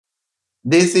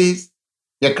This is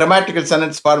a grammatical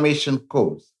sentence formation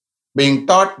course being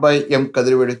taught by M.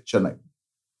 Kadirvedi Chennai.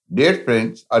 Dear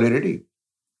friends, are you ready?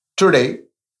 Today,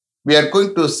 we are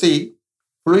going to see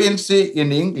Fluency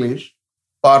in English,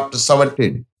 Part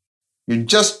 17. You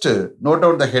just note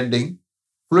down the heading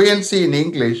Fluency in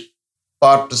English,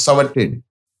 Part 17.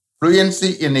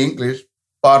 Fluency in English,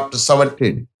 Part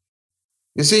 17.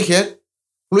 You see here,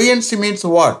 fluency means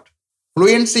what?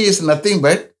 Fluency is nothing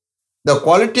but the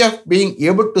quality of being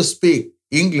able to speak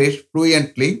English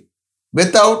fluently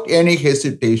without any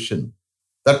hesitation.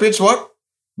 That means what?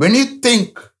 When you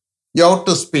think you ought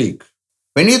to speak,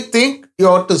 when you think you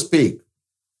ought to speak,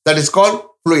 that is called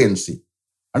fluency.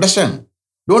 Understand?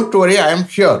 Don't worry, I am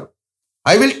here.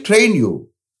 I will train you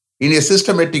in a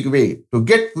systematic way to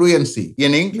get fluency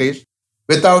in English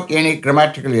without any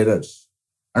grammatical errors.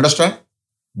 Understand?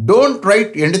 Don't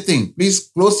write anything. Please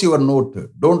close your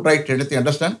note. Don't write anything.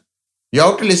 Understand? You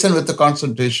have to listen with the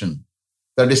concentration.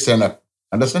 That is enough.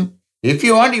 Understand? If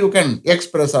you want, you can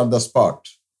express on the spot.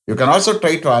 You can also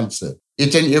try to answer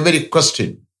each and every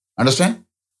question. Understand?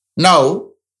 Now,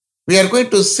 we are going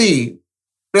to see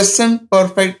present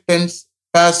perfect tense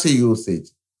passive usage.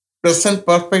 Present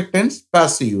perfect tense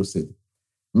passive usage.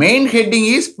 Main heading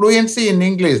is fluency in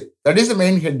English. That is the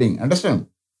main heading. Understand?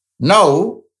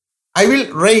 Now, I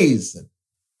will raise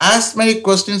as many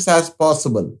questions as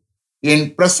possible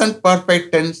in present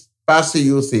perfect tense passive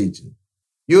usage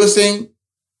using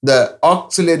the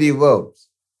auxiliary verbs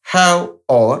have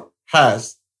or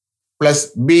has plus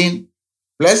been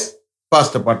plus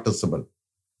past participle.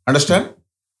 Understand?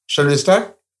 Shall we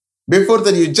start? Before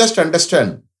that, you just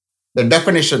understand the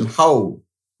definition how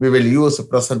we will use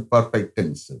present perfect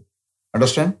tense.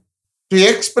 Understand? To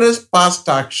express past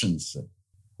actions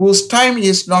whose time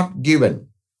is not given.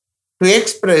 To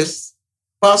express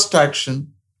past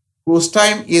action whose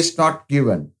time is not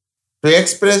given. To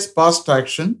express past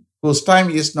action whose time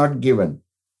is not given.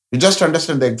 You just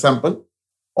understand the example.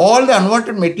 All the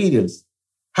unwanted materials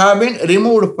have been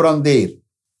removed from there.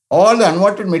 All the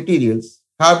unwanted materials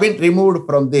have been removed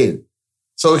from there.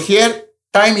 So here,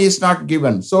 time is not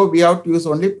given. So we have to use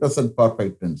only present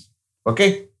perfect tense.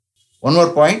 Okay? One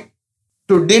more point.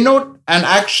 To denote an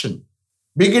action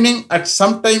beginning at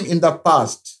some time in the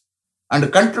past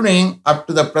and continuing up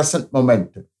to the present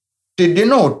moment. To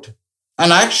denote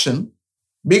an action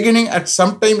beginning at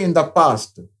some time in the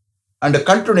past and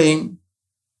continuing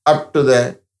up to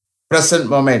the present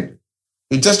moment.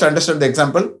 You just understand the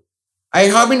example. I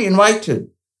have been invited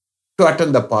to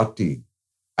attend the party.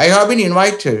 I have been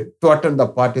invited to attend the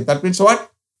party. That means what?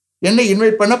 என்னை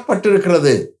invite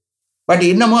பண்ணப்பட்டிருக்கிறது but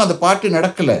இன்னமும் அந்த party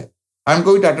நடக்கல. I am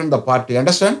going to attend the party.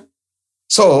 Understand?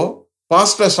 So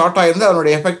பாஸ்ட்ல start ஆயிருந்தா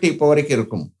அதனுடைய effect இப்போ வரைக்கும்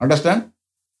இருக்கும். Understand?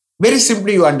 Very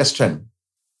simply you understand.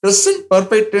 Present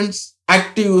perfect tense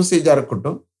active யூசேஜா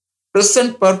இருக்கட்டும்,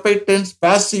 ப்ரெசன்ட் பர்ஃபெக்ட் டென்ஸ்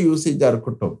பாசிவ் யூசேஜா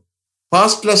இருக்கட்டும்,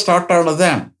 பாஸ்ட்ல ஸ்டார்ட்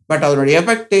ஆனதான் பட் அதனுடைய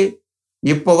எஃபெக்ட்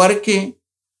இப்போ வரைக்கும்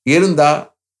இருந்தா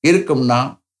இருக்கும்னா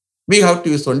we have to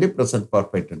use only present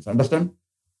perfect tense. Understand?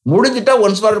 முடிஞ்சிட்டா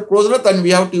once word closed, then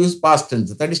we have to use past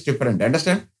tense. That is different.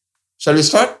 Understand? Shall we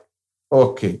start?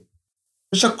 Okay.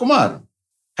 Mr. Kumar,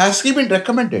 has he been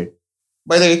recommended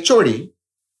by the HOD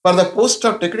for the post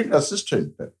of technical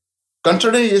assistant?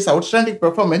 Considering his outstanding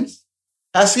performance,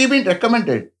 has he been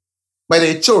recommended by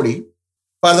the HOD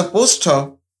for the post of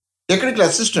technical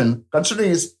assistant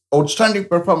considering his outstanding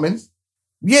performance?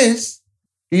 Yes,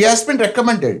 he has been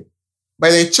recommended by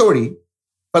the HOD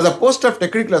for the post of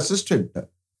technical assistant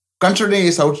considering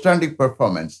his outstanding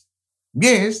performance.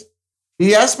 Yes, he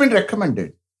has been recommended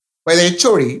by the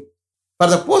HOD for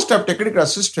the post of technical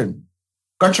assistant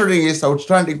considering his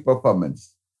outstanding performance.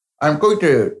 I'm going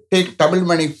to take double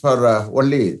money for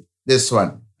only this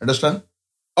one. Understand?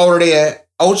 அவருடைய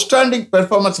outstanding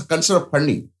performance consider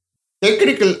பண்ணி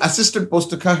technical assistant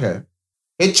போஸ்டுக்காக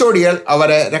ஹெச்ஓடிஎல்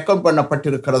அவரை recommend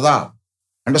பண்ணப்பட்டிருக்கிறதா?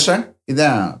 Understand?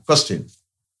 இதுதான் question.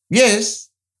 Yes,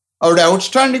 அவருடைய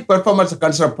outstanding பெர்ஃபார்மன்ஸை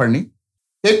consider பண்ணி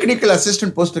டெக்னிக்கல்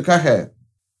அசிஸ்டன்ட் போஸ்டுக்காக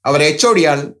அவர்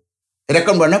ஹெச்ஓடியால்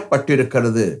ரெக்கமெண்ட்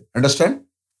பண்ணப்பட்டிருக்கிறது. Understand?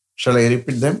 Shall I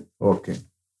repeat them? Okay.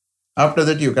 After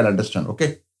that you can understand. Okay.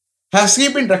 Has he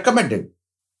been recommended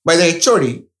by the HOD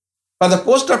for the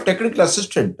post of technical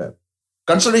assistant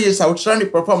considering his outstanding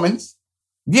performance?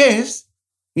 Yes,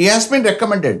 he has been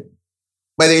recommended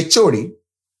by the HOD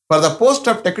for the post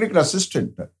of technical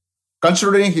assistant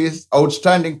considering his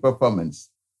outstanding performance.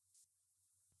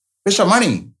 Mr.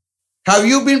 Mani, have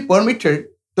you been permitted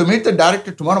to meet the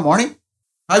director tomorrow morning?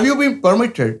 Have you been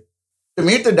permitted to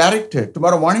meet the director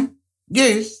tomorrow morning?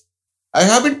 Yes, I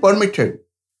have been permitted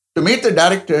to meet the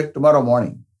director tomorrow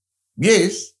morning.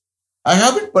 Yes, I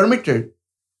have been permitted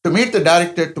to meet the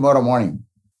director tomorrow morning?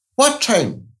 What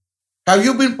time have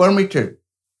you been permitted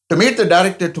to meet the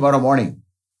director tomorrow morning?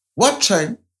 What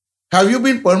time have you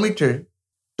been permitted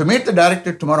to meet the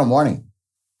director tomorrow morning?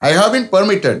 I have been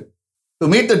permitted to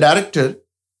meet the director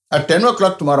at 10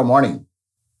 o'clock tomorrow morning.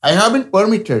 I have been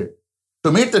permitted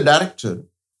to meet the director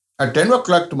at 10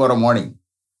 o'clock tomorrow morning.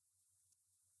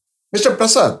 Mr.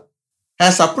 Prasad,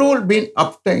 has approval been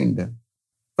obtained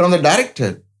from the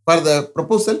director for the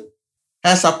proposal?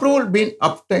 Has approval been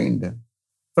obtained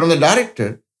from the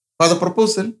director for the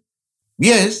proposal?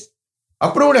 Yes,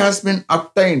 approval has been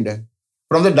obtained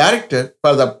from the director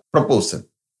for the proposal.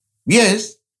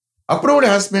 Yes, approval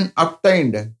has been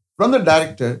obtained from the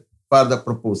director for the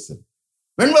proposal.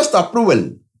 When was the approval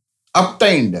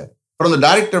obtained from the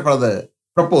director for the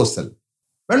proposal?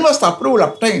 When was the approval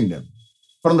obtained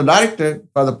from the director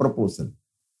for the proposal?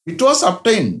 It was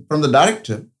obtained from the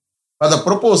director for the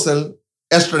proposal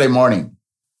yesterday morning.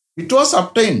 It was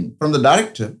obtained from the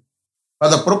director for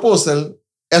the proposal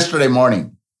yesterday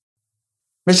morning.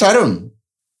 Ms. Arun,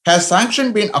 has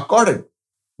sanction been accorded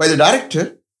by the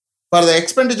director for the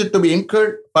expenditure to be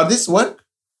incurred for this work?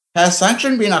 Has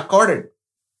sanction been accorded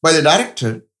by the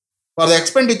director for the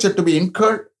expenditure to be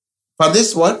incurred for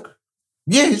this work?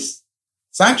 Yes,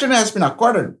 sanction has been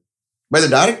accorded by the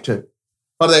director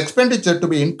for the expenditure to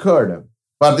be incurred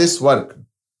for this work.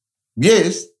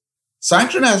 Yes,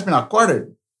 sanction has been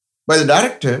accorded by the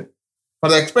director for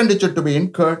the expenditure to be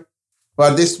incurred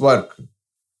for this work.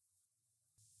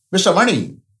 Mr.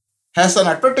 Mani, has an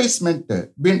advertisement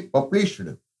been published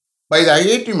by the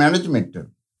IIT management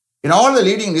in all the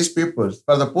leading newspapers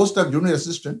for the post of junior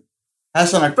assistant?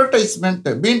 Has an advertisement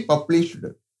been published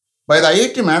by the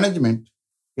IIT management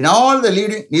in all the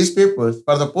leading newspapers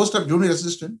for the post of junior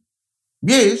assistant?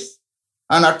 Yes,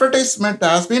 an advertisement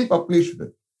has been published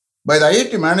by the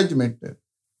IIT management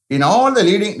in all the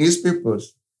leading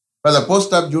newspapers for the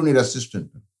post of junior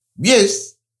assistant.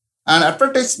 Yes, an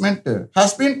advertisement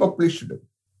has been published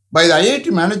by the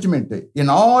IIT management in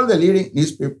all the leading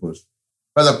newspapers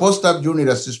for the post of junior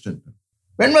assistant.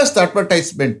 When was the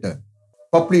advertisement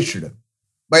published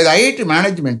by the IIT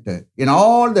management in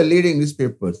all the leading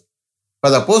newspapers for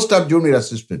the post of junior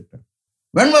assistant?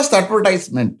 When was the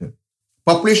advertisement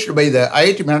published by the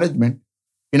IIT management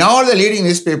in all the leading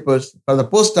newspapers for the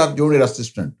post of junior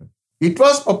assistant? It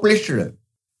was published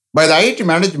by the IIT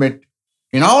management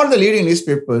in all the leading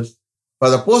newspapers for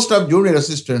the post of junior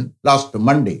assistant last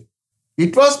Monday.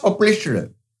 It was published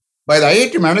by the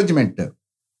IIT management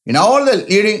in all the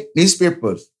leading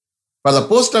newspapers for the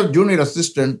post of junior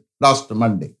assistant last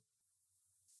Monday.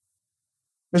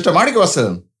 Mr.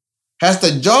 Madikavasan, has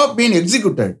the job been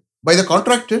executed by the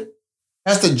contractor?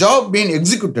 Has the job been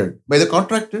executed by the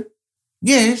contractor?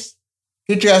 Yes,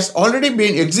 it has already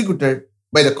been executed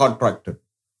by the contractor.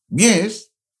 Yes,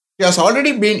 it has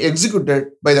already been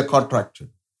executed by the contractor.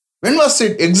 When was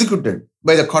it executed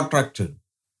by the contractor?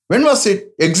 When was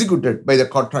it executed by the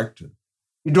contractor?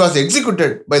 It was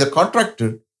executed by the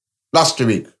contractor last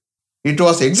week. It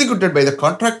was executed by the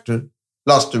contractor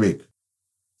last week.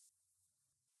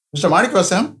 Mr.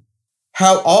 Manikvasan,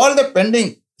 have all the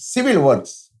pending civil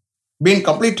works been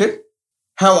completed?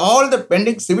 Have all the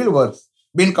pending civil works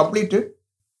been completed?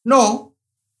 No,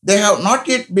 they have not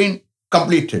yet been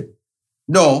completed.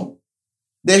 No,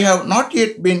 they have not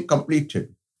yet been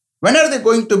completed. When are they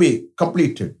going to be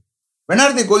completed? When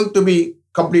are they going to be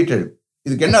completed?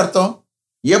 இதுக்கு என்ன அர்த்தம்?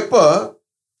 எப்போ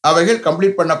அவைகள்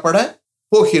complete பண்ணப்பட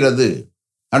போகிறது?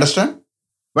 Understand?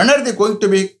 When are they going to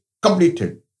be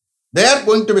completed? They are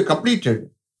going to be completed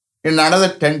in another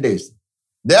 10 days.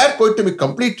 They are going to be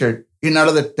completed in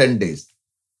another 10 days.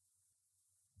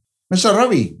 Mr.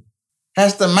 Ravi,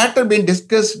 has the matter been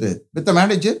discussed with the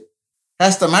manager?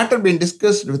 Has the matter been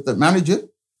discussed with the manager?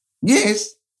 Yes,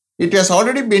 it has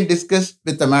already been discussed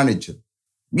with the manager.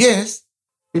 Yes,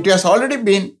 it has already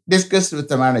been discussed with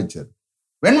the manager.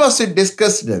 When was it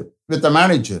discussed with the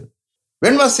manager?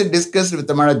 When was it discussed with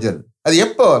the manager? அது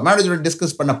எப்போ manager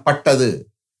discuss பண்ணப்பட்டது?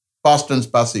 Past tense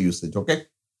passive usage, okay?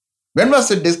 When was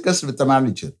it discussed with the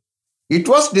manager? It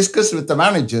was discussed with the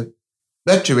manager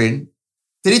between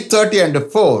 3:30 and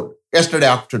 4 yesterday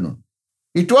afternoon.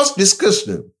 It was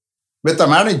discussed with the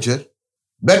manager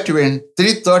between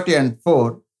 3:30 and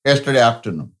 4 yesterday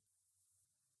afternoon.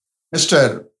 Mr.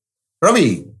 Ravi,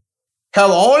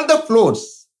 have all the floors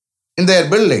in their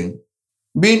building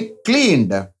been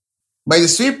cleaned by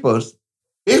the sweepers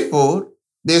before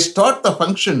they start the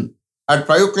function at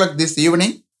 5 o'clock this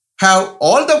evening? Have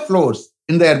all the floors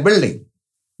in their building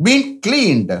been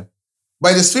cleaned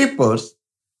by the sweepers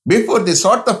before they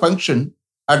start the function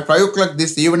at 5 o'clock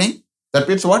this evening? That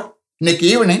means what? இன்னைக்கு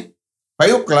evening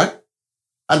 5 o'clock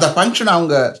அந்த function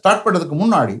அவங்க start பண்ணுறதுக்கு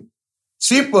முன்னாடி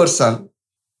ஸ்வீப்பர்ஸால்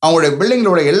அவங்களுடைய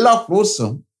பில்டிங்களோட எல்லா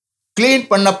ஃப்ளோர்ஸும் clean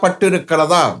பண்ணப்பட்டு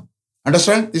இருக்கிறதா?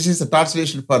 Understand? This is a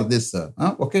translation for this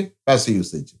okay passive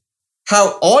usage. Have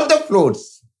all the floors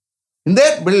in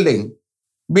their building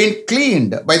been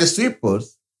cleaned by the sweepers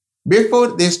before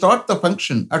they start the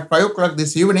function at 5 o'clock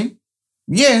this evening?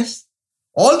 Yes,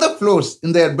 all the floors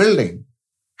in their building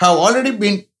have already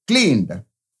been cleaned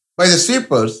by the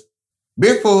sweepers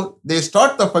before they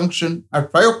start the function at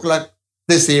 5 o'clock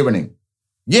this evening.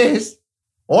 Yes,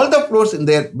 all the floors in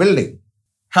their building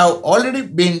have already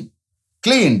been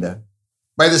cleaned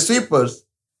by the sweepers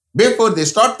before they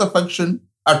start the function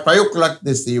at 5 o'clock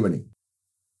this evening.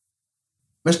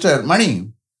 Mr. Money,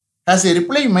 has a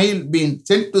reply mail been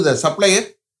sent to the supplier?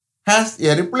 Has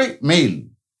a reply mail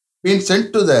been sent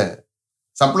to the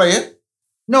supplier?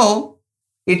 No,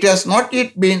 it has not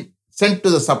yet been sent to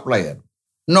the supplier.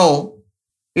 No,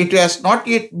 it has not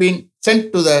yet been sent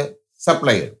to the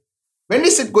supplier. When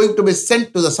is it going to be sent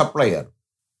to the supplier?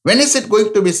 When is it going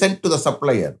to be sent to the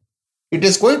supplier? It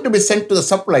is going to be sent to the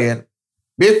supplier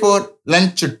before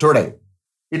lunch today.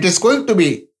 It is going to be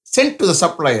sent to the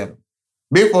supplier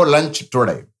before lunch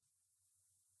today.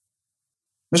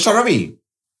 Mr. Ravi,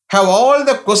 have all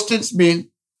the questions been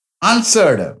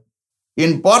answered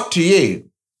in part A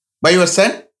by your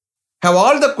son? Have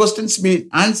all the questions been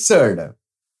answered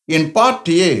in part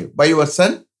A by your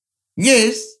son?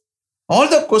 Yes, all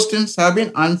the questions have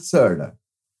been answered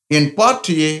in part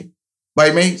A by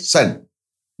my son.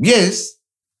 Yes,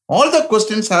 all the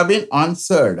questions have been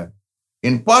answered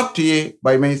in part A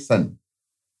by my son.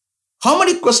 How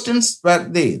many questions were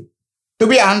there to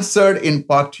be answered in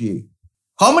part A?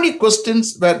 How many questions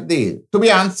were there to be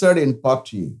answered in part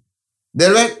A?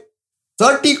 There were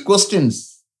 30 questions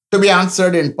to be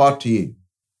answered in part A.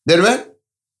 There were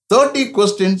 30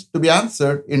 questions to be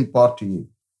answered in part A.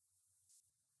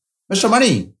 Mr.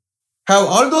 Money, have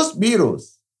all those bureaus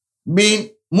been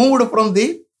moved from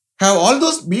there? Have all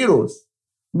those bureaus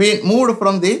been moved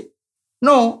from there?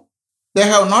 No, they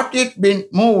have not yet been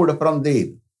moved from there.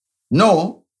 No,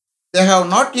 they have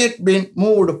not yet been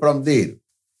moved from there.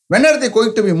 When are they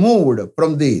going to be moved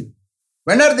from there?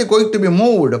 When are they going to be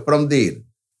moved from there?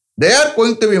 They are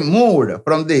going to be moved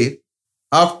from there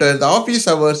after the office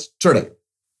hours today.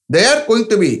 They are going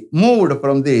to be moved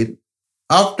from there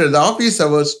after the office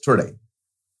hours today.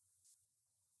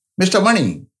 Mr. Money,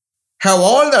 have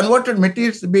all the unwanted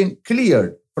materials been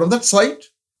cleared from that site?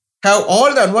 Have all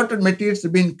the unwanted materials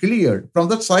been cleared from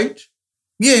that site?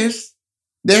 Yes,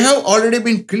 they have already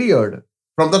been cleared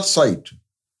from that site.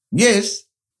 Yes,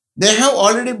 they have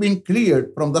already been cleared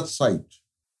from that site.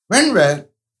 When were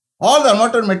all the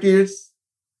unwanted materials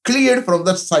cleared from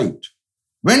that site?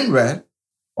 When were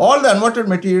all the unwanted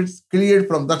materials cleared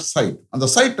from that site? அந்த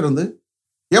site இருந்து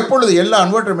எப்பொழுது எல்லா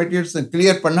unwanted materials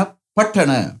clear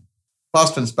பண்ணப்பட்டன?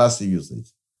 Past tense passive usage.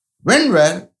 When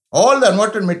were all the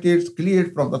unwanted materials cleared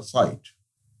from that site?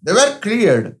 They were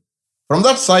cleared from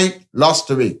that site last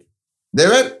week. They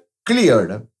were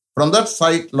cleared from that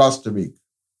site last week.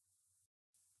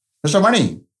 Mr. Money,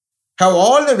 have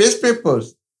all the waste papers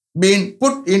been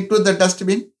put into the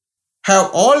dustbin? Have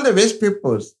all the waste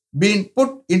papers been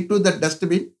put into the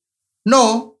dustbin? No,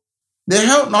 they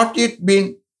have not yet been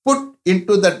put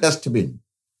into the dustbin.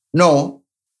 No,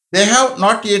 they have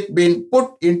not yet been put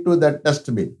into the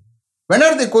dustbin. When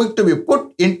are they going to be put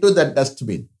into the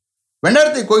dustbin? When are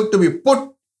they going to be put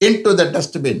into the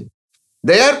dustbin?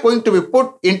 They are going to be put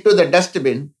into the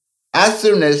dustbin as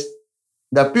soon as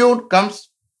the peon comes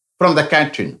from the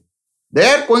canteen. They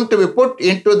are going to be put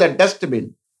into the dustbin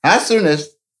as soon as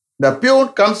the peon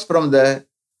comes from the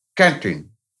canteen.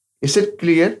 Is it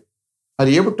clear? Are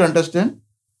you able to understand?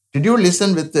 Did you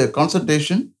listen with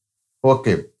concentration?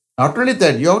 Okay. Not only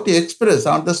that, you have to express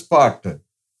on the spot.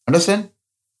 Understand?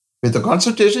 With the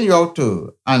concentration, you have to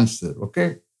answer. Okay?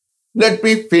 Let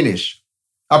me finish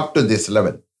up to this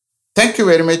level. Thank you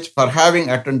very much for having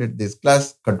attended this class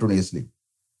continuously.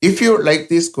 If you like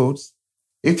this course,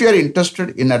 if you are interested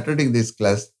in attending this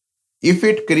class, if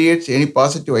it creates any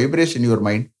positive vibration in your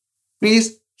mind, please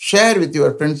share with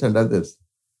your friends and others.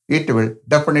 It will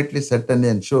definitely, certainly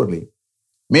and surely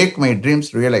make my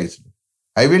dreams realized.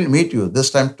 I will meet you this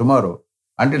time tomorrow.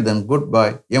 Until then,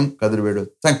 goodbye. M. Kadirvedu.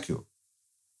 Thank you.